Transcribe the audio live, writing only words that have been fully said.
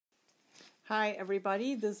Hi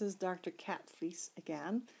everybody, this is Dr. Katflies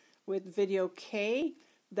again with video K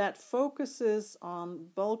that focuses on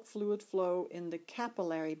bulk fluid flow in the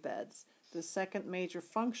capillary beds, the second major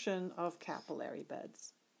function of capillary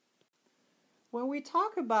beds. When we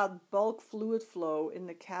talk about bulk fluid flow in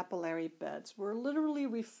the capillary beds, we're literally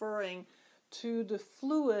referring to the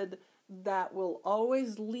fluid that will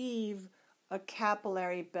always leave a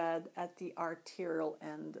capillary bed at the arterial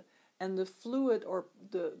end. And the fluid or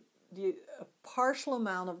the partial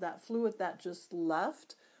amount of that fluid that just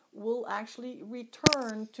left will actually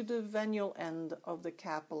return to the venial end of the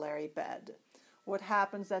capillary bed. What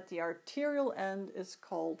happens at the arterial end is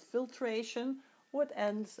called filtration. What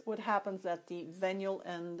happens at the venial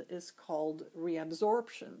end is called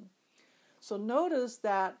reabsorption. So notice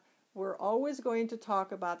that we're always going to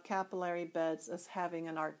talk about capillary beds as having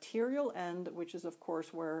an arterial end, which is of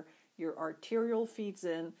course where your arterial feeds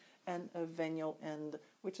in, and a venial end,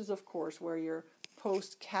 which is of course where your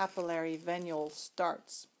post-capillary venial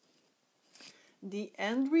starts. The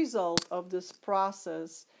end result of this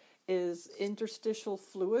process is interstitial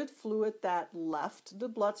fluid that left the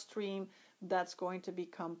bloodstream that's going to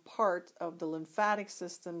become part of the lymphatic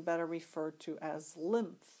system, better referred to as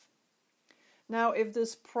lymph. Now, if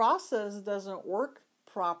this process doesn't work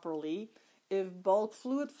properly, if bulk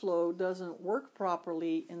fluid flow doesn't work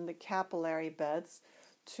properly in the capillary beds,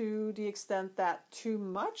 to the extent that too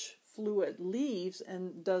much fluid leaves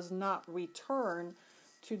and does not return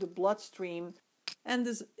to the bloodstream, and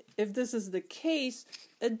if this is the case,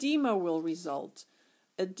 edema will result.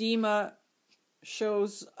 Edema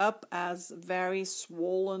shows up as very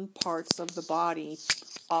swollen parts of the body,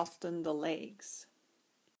 often the legs.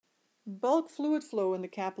 Bulk fluid flow in the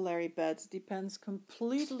capillary beds depends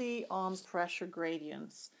completely on pressure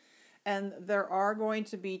gradients. And there are going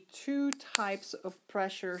to be two types of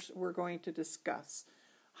pressures we're going to discuss.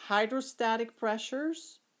 Hydrostatic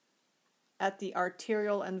pressures at the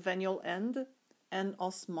arterial and venial end, and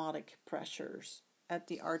osmotic pressures at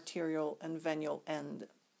the arterial and venial end.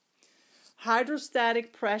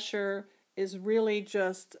 Hydrostatic pressure is really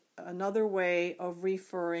just another way of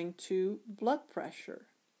referring to blood pressure.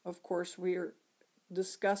 Of course, we're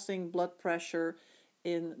discussing blood pressure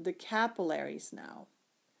in the capillaries now.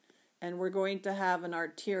 And we're going to have an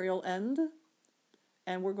arterial end,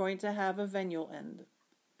 and we're going to have a venial end.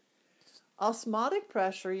 Osmotic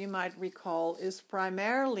pressure, you might recall, is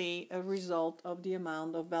primarily a result of the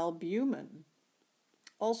amount of albumin.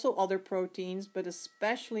 Also other proteins, but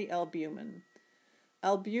especially albumin.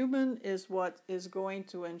 Albumin is what is going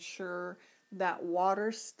to ensure that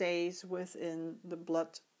water stays within the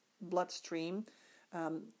bloodstream.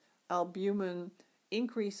 Albumin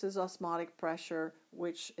increases osmotic pressure,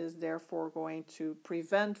 which is therefore going to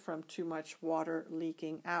prevent from too much water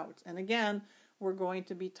leaking out. And again, we're going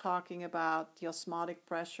to be talking about the osmotic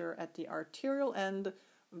pressure at the arterial end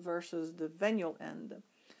versus the venial end.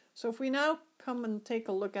 So if we now come and take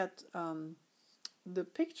a look at the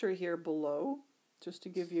picture here below, just to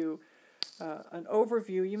give you an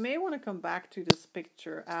overview, you may want to come back to this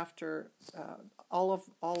picture after all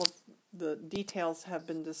of the details have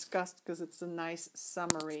been discussed, because it's a nice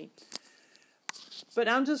summary. But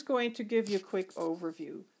I'm just going to give you a quick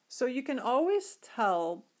overview. So you can always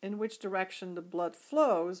tell in which direction the blood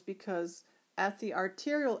flows, because at the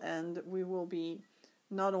arterial end we will be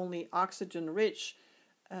not only oxygen rich,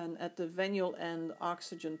 and at the venial end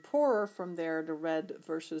oxygen poorer. From there the red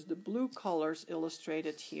versus the blue colors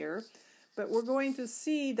illustrated here. But we're going to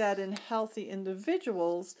see that in healthy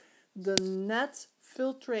individuals, the net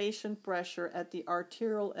filtration pressure at the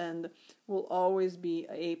arterial end will always be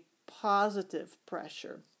a positive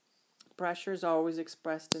pressure. Pressure is always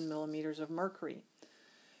expressed in millimeters of mercury.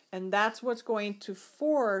 And that's what's going to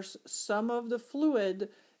force some of the fluid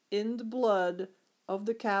in the blood of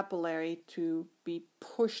the capillary to be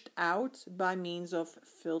pushed out by means of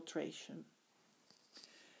filtration.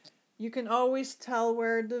 You can always tell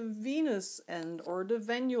where the venous end or the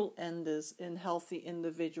venial end is in healthy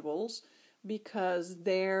individuals, because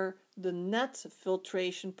there the net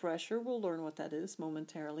filtration pressure, we'll learn what that is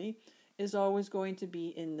momentarily, is always going to be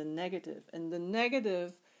in the negative. And the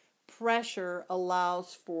negative pressure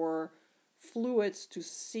allows for fluids to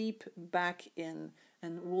seep back in,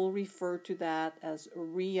 and we'll refer to that as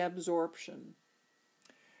reabsorption.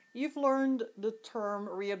 You've learned the term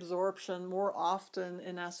reabsorption more often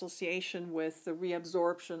in association with the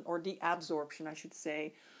reabsorption, or the absorption, I should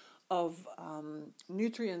say, of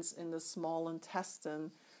nutrients in the small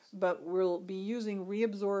intestine, but we'll be using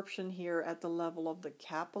reabsorption here at the level of the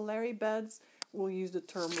capillary beds. We'll use the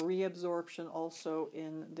term reabsorption also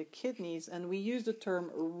in the kidneys, and we use the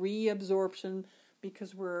term reabsorption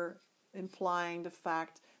because we're implying the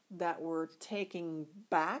fact that we're taking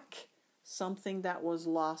back something that was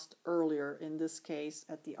lost earlier, in this case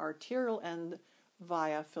at the arterial end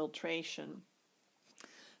via filtration.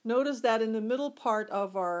 Notice that in the middle part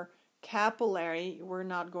of our capillary, we're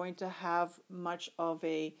not going to have much of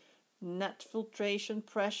a net filtration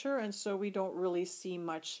pressure, and so we don't really see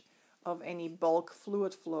much of any bulk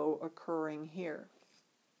fluid flow occurring here.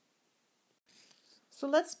 So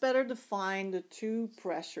let's better define the two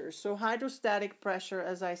pressures. So hydrostatic pressure,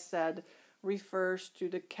 as I said, refers to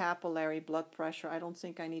the capillary blood pressure. I don't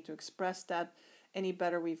think I need to express that any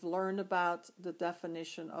better. We've learned about the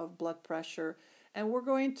definition of blood pressure, and we're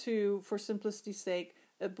going to, for simplicity's sake,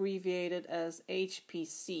 abbreviate it as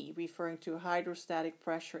HPC, referring to hydrostatic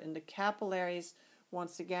pressure in the capillaries.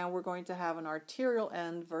 Once again, we're going to have an arterial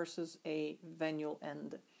end versus a venule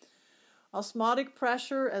end. Osmotic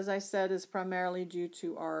pressure, as I said, is primarily due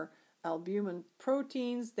to our albumin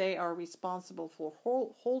proteins. They are responsible for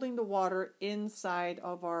holding the water inside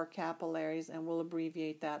of our capillaries, and we'll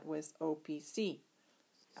abbreviate that with OPC,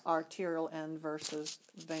 arterial end versus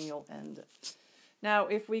venule end. Now,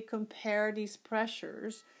 if we compare these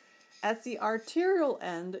pressures, at the arterial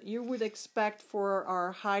end, you would expect for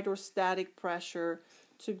our hydrostatic pressure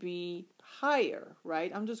to be higher,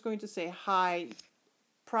 right? I'm just going to say high,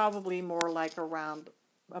 probably more like around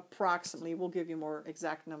approximately, we'll give you more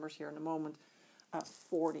exact numbers here in a moment,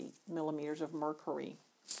 40 millimeters of mercury.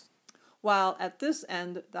 While at this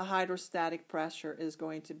end, the hydrostatic pressure is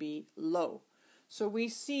going to be low. So we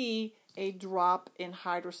see a drop in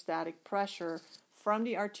hydrostatic pressure from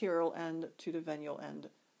the arterial end to the venule end.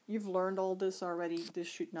 You've learned all this already. This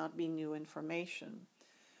should not be new information.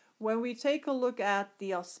 When we take a look at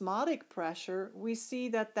the osmotic pressure, we see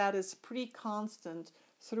that that is pretty constant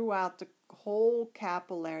throughout the whole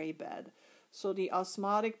capillary bed. So the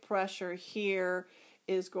osmotic pressure here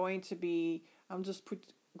is going to be, I'm just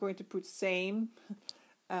going to put same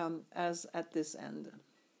as at this end.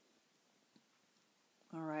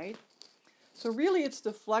 All right. So really it's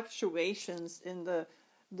the fluctuations in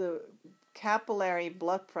the capillary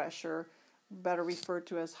blood pressure, better referred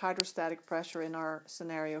to as hydrostatic pressure in our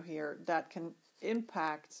scenario here, that can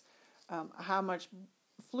impact how much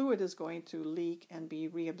fluid is going to leak and be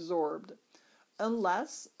reabsorbed.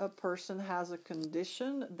 Unless a person has a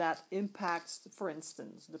condition that impacts, for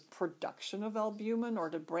instance, the production of albumin or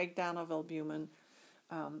the breakdown of albumin,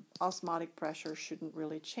 osmotic pressure shouldn't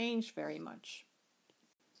really change very much.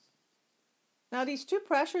 Now, these two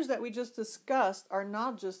pressures that we just discussed are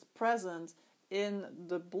not just present in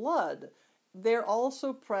the blood. They're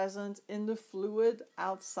also present in the fluid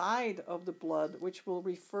outside of the blood, which we'll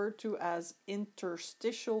refer to as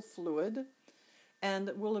interstitial fluid,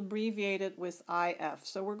 and we'll abbreviate it with IF.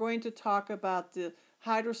 So we're going to talk about the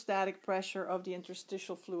hydrostatic pressure of the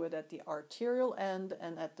interstitial fluid at the arterial end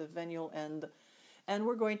and at the venule end. And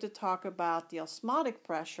we're going to talk about the osmotic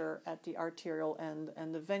pressure at the arterial end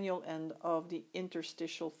and the venule end of the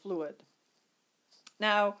interstitial fluid.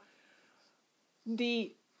 Now,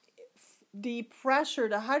 the pressure,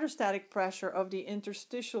 the hydrostatic pressure of the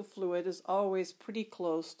interstitial fluid is always pretty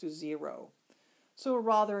close to zero. So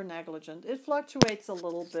rather negligent. It fluctuates a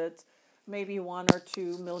little bit, maybe 1 or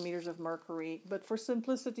 2 millimeters of mercury, but for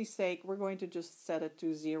simplicity's sake, we're going to just set it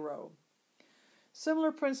to 0.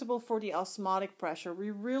 Similar principle for the osmotic pressure.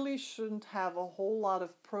 We really shouldn't have a whole lot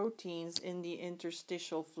of proteins in the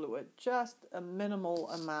interstitial fluid, just a minimal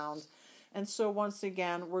amount. And so once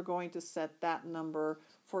again, we're going to set that number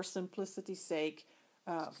for simplicity's sake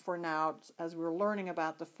for now, as we're learning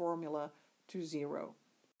about the formula, to 0.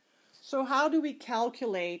 So how do we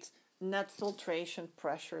calculate net filtration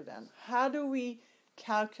pressure then? How do we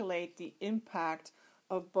calculate the impact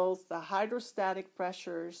of both the hydrostatic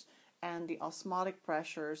pressures and the osmotic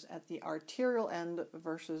pressures at the arterial end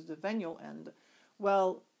versus the venule end?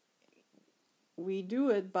 Well, we do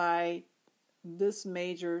it by this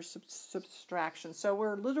major subtraction. So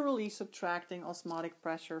we're literally subtracting osmotic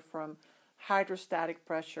pressure from hydrostatic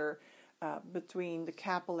pressure between the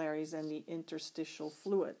capillaries and the interstitial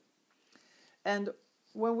fluid. And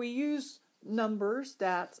when we use numbers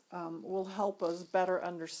that will help us better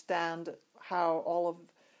understand how all of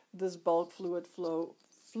this bulk fluid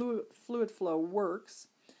flow works,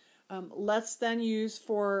 let's then use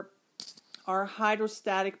for our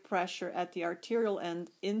hydrostatic pressure at the arterial end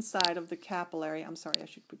inside of the capillary. I'm sorry, I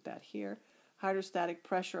should put that here. Hydrostatic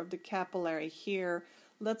pressure of the capillary here.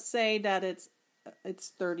 Let's say that it's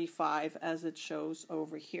 35 as it shows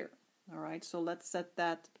over here. All right, so let's set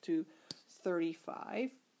that to 35.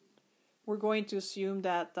 We're going to assume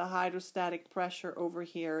that the hydrostatic pressure over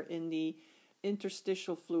here in the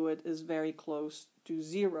interstitial fluid is very close to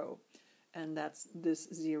 0. and that's this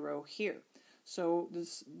 0 here. So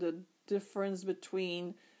the difference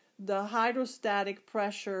between the hydrostatic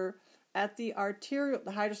pressure at the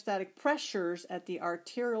hydrostatic pressures at the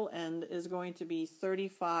arterial end is going to be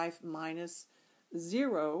 35 minus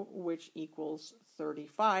 0, which equals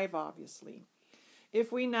 35, obviously.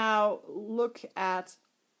 If we now look at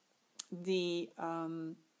the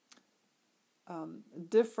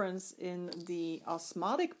difference in the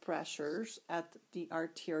osmotic pressures at the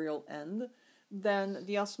arterial end, then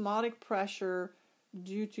the osmotic pressure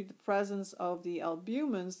due to the presence of the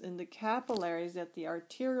albumins in the capillaries at the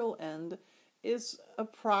arterial end is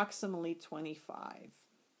approximately 25.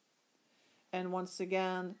 And once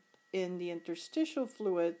again, in the interstitial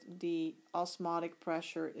fluid, the osmotic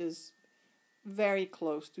pressure is very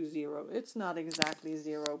close to 0. It's not exactly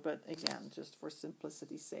 0, but again, just for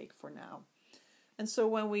simplicity's sake for now. And so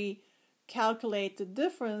when we calculate the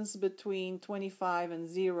difference between 25 and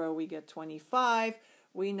 0, we get 25.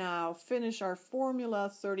 We now finish our formula.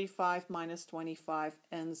 35 minus 25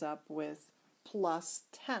 ends up with plus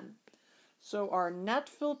 10. So our net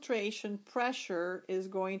filtration pressure is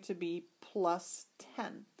going to be plus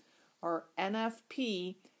 10. Our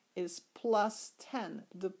NFP is plus 10.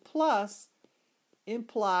 The plus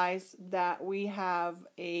implies that we have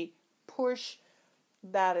a push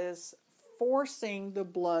that is forcing the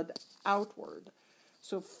blood outward.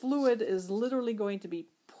 So fluid is literally going to be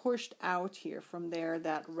pushed out here. From there,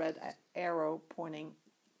 that red arrow pointing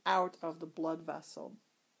out of the blood vessel.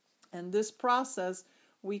 And this process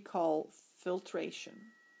we call filtration.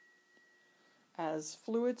 As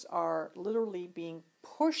fluids are literally being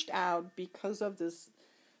pushed out because of this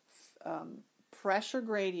pressure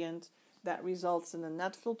gradient that results in a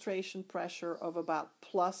net filtration pressure of about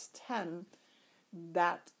plus 10,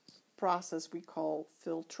 that process we call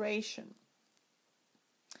filtration.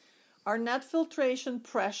 Our net filtration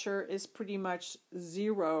pressure is pretty much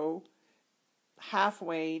 0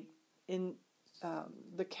 halfway in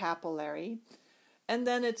the capillary, and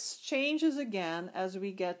then it changes again as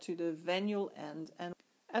we get to the venule end. And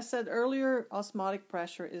as said earlier, osmotic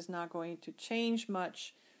pressure is not going to change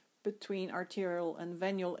much between arterial and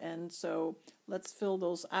venule end, so let's fill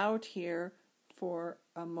those out here for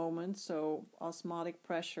a moment. So osmotic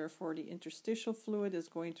pressure for the interstitial fluid is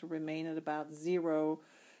going to remain at about 0,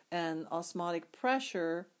 and osmotic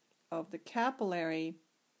pressure of the capillary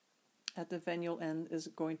at the venule end is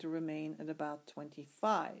going to remain at about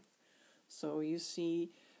 25. So you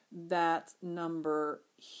see that number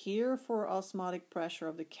here for osmotic pressure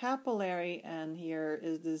of the capillary, and here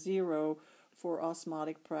is the 0 for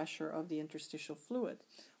osmotic pressure of the interstitial fluid.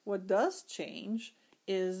 What does change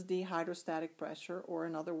is the hydrostatic pressure, or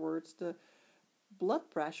in other words, the blood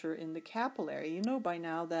pressure in the capillary. You know by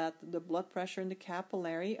now that the blood pressure in the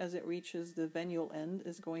capillary as it reaches the venule end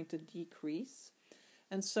is going to decrease.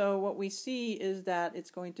 And so what we see is that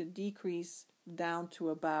it's going to decrease down to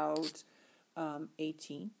about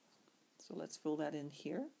 18. So let's fill that in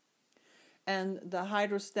here. And the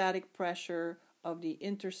hydrostatic pressure of the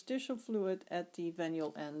interstitial fluid at the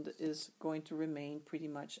venule end is going to remain pretty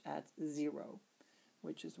much at 0,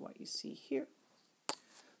 which is what you see here.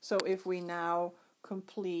 So if we now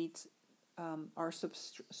complete our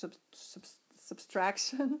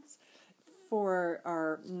subtractions for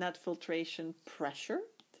our net filtration pressure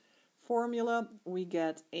formula, we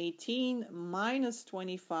get 18 minus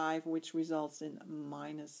 25, which results in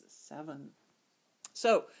minus 7.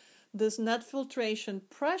 So this net filtration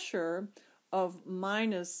pressure of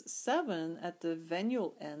minus 7 at the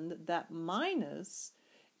venule end, that minus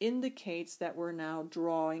indicates that we're now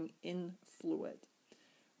drawing in fluid.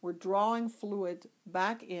 We're drawing fluid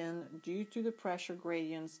back in due to the pressure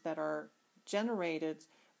gradients that are generated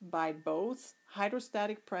by both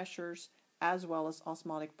hydrostatic pressures as well as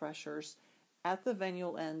osmotic pressures at the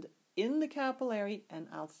venule end in the capillary and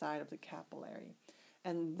outside of the capillary.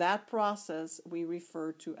 And that process we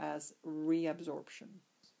refer to as reabsorption.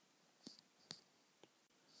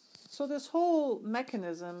 So this whole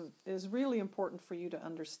mechanism is really important for you to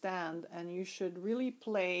understand, and you should really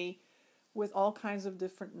play with all kinds of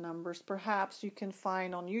different numbers. Perhaps you can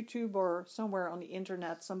find on YouTube or somewhere on the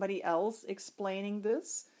internet somebody else explaining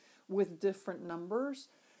this with different numbers.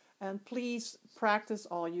 And please practice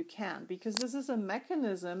all you can, because this is a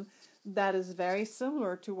mechanism that is very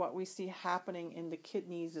similar to what we see happening in the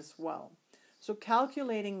kidneys as well. So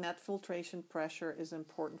calculating net filtration pressure is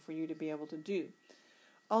important for you to be able to do.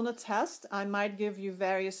 On a test, I might give you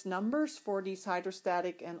various numbers for these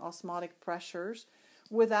hydrostatic and osmotic pressures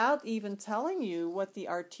without even telling you what the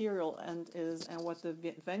arterial end is and what the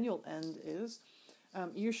venule end is.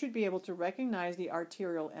 you should be able to recognize the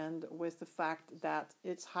arterial end with the fact that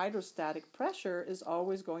its hydrostatic pressure is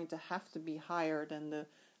always going to have to be higher than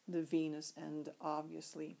the venous end,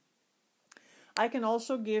 obviously. I can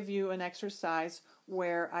also give you an exercise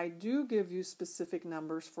where I do give you specific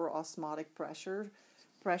numbers for osmotic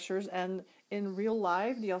pressures, and in real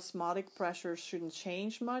life the osmotic pressure shouldn't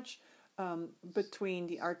change much between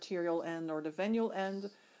the arterial end or the venular end.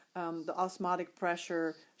 The osmotic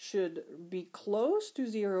pressure should be close to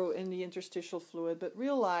zero in the interstitial fluid, but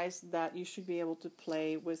realize that you should be able to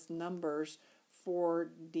play with numbers for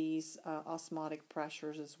these osmotic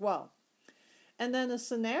pressures as well. And then a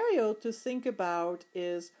scenario to think about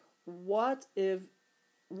is, what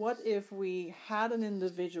if we had an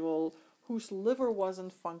individual whose liver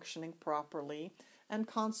wasn't functioning properly, and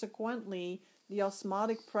consequently the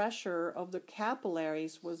osmotic pressure of the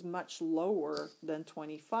capillaries was much lower than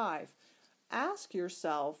 25. Ask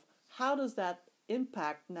yourself, how does that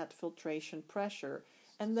impact net filtration pressure?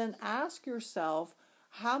 And then ask yourself,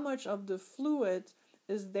 how much of the fluid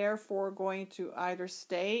is therefore going to either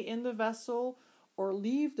stay in the vessel or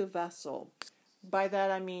leave the vessel? By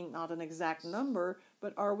that I mean not an exact number,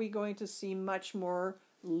 but are we going to see much more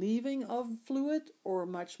leaving of fluid or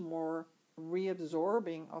much more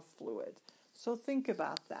reabsorbing of fluid? So think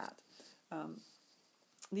about that.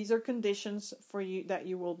 These are conditions for you that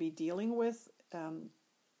you will be dealing with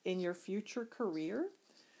in your future career.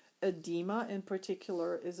 Edema in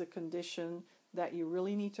particular is a condition that you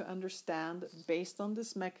really need to understand based on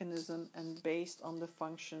this mechanism and based on the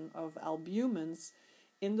function of albumins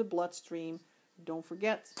in the bloodstream. Don't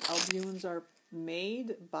forget, albumins are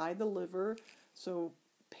made by the liver, so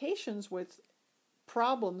patients with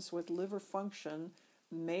problems with liver function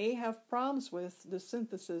may have problems with the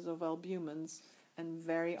synthesis of albumins, and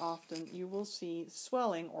very often you will see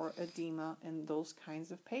swelling or edema in those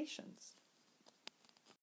kinds of patients.